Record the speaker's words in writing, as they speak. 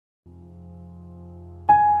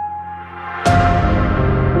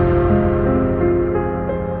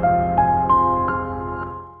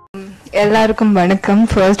எல்லாருக்கும் வணக்கம்.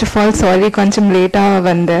 First of all sorry, கொஞ்சம் லேட்டாக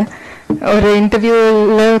வந்தேன். ஒரு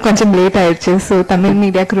இன்டர்வியூவில் கொஞ்சம் லேட் ஆயிடுச்சு. ஸோ தமிழ்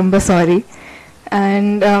மீடியாவுக்கு ரொம்ப sorry.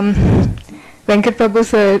 And Venkat Prabhu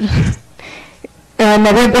sir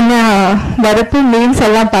நிறைய வரப்பு மீன்ஸ்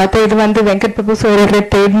எல்லாம் பார்த்தேன். இது வந்து வெங்கட் பிரபு சாரோட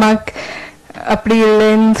ட்ரேட்மார்க் அப்படி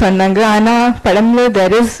இல்லைன்னு சொன்னாங்க. ஆனால் படம்ல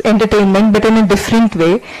there is entertainment, but in a different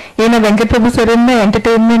way. ஏன்னா வெங்கட் பிரபு சார்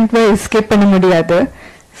என்டர்டெயின்மெண்ட்ல எஸ்கேப் பண்ண முடியாது.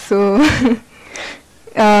 So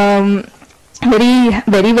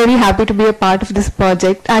very happy to be a part of this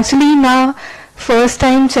project. Actually na first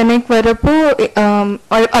time Chennai varappo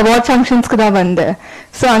award functions ku da vande,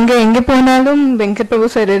 so ange enge ponalum Venkat Prabhu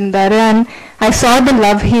sir irundare, and I saw the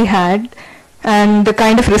love he had and the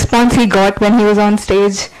kind of response he got when he was on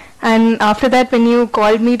stage. And after that, when you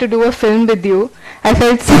called me to do a film with you, I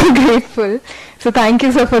felt so grateful. So thank you,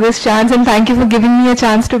 sir, for this chance, and thank you for giving me a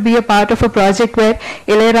chance to be a part of a project where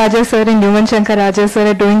Ilayaraja sir and Yuvan Shankar sir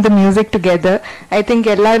are doing the music together. I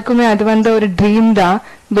think ellarkume adu vanda or dream da,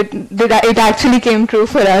 but it actually came true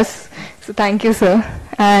for us. So thank you, sir.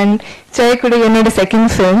 And Chai kuda enoda second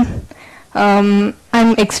film.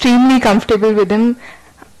 I'm extremely comfortable with him.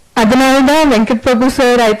 Adanalda Venkat Prabhu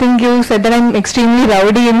sir, I think you said that I'm extremely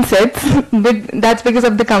rowdy in sets, but that's because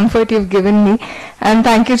of the comfort you've given me. And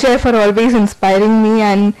thank you, Chair, for always inspiring me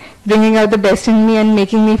and bringing out the best in me and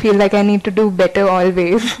making me feel like I need to do better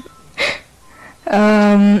always.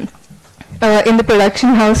 In the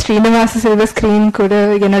production house, Srinivasa Silver Screen kuda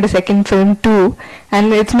enoda second film too, and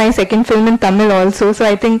it's my second film in Tamil also. So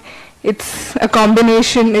I think it's a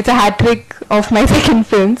combination, it's a hat trick of my second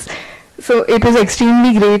films. So it was extremely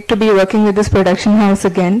great to be working with this production house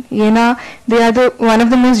again. Yena, they are one of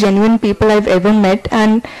the most genuine people I've ever met,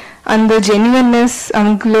 and the genuineness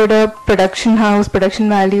angloda production house, production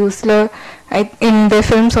values in their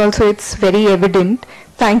films also, it's very evident.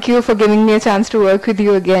 Thank you for giving me a chance to work with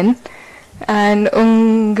you again. And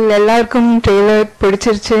ellarkum trailer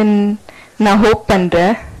pidichiruchu na hope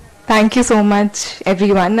pandren. Thank you so much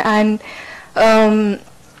everyone. And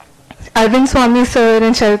Arvind, Swami sir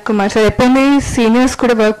and Kumar sir, எப்பவுமே seniors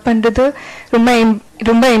கூட work பண்ணுறது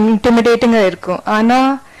ரொம்ப இன்டிமிடேட்டிங்காக இருக்கும். ஆனால்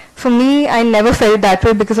for me, I never felt that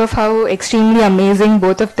way because of how extremely amazing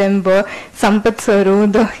both of them were. Sampath sir,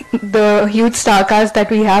 the huge star cast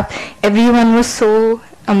that we have, everyone was so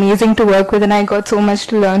amazing to work with, and I got so much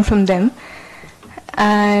to learn from them.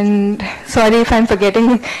 And sorry if I'm forgetting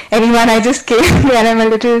anyone, I just came and I'm a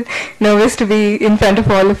little nervous to be in front of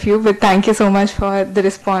all of you, but thank you so much for the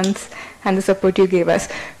response and the support you gave us.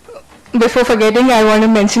 Before forgetting, I want to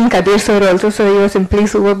mention Kadir sir also. So you were simply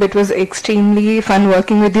superb. It was extremely fun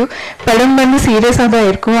working with you. Padam bandu serious ada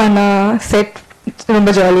irukku, ana set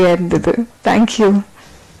romba jolly ah irundhathu. Thank you.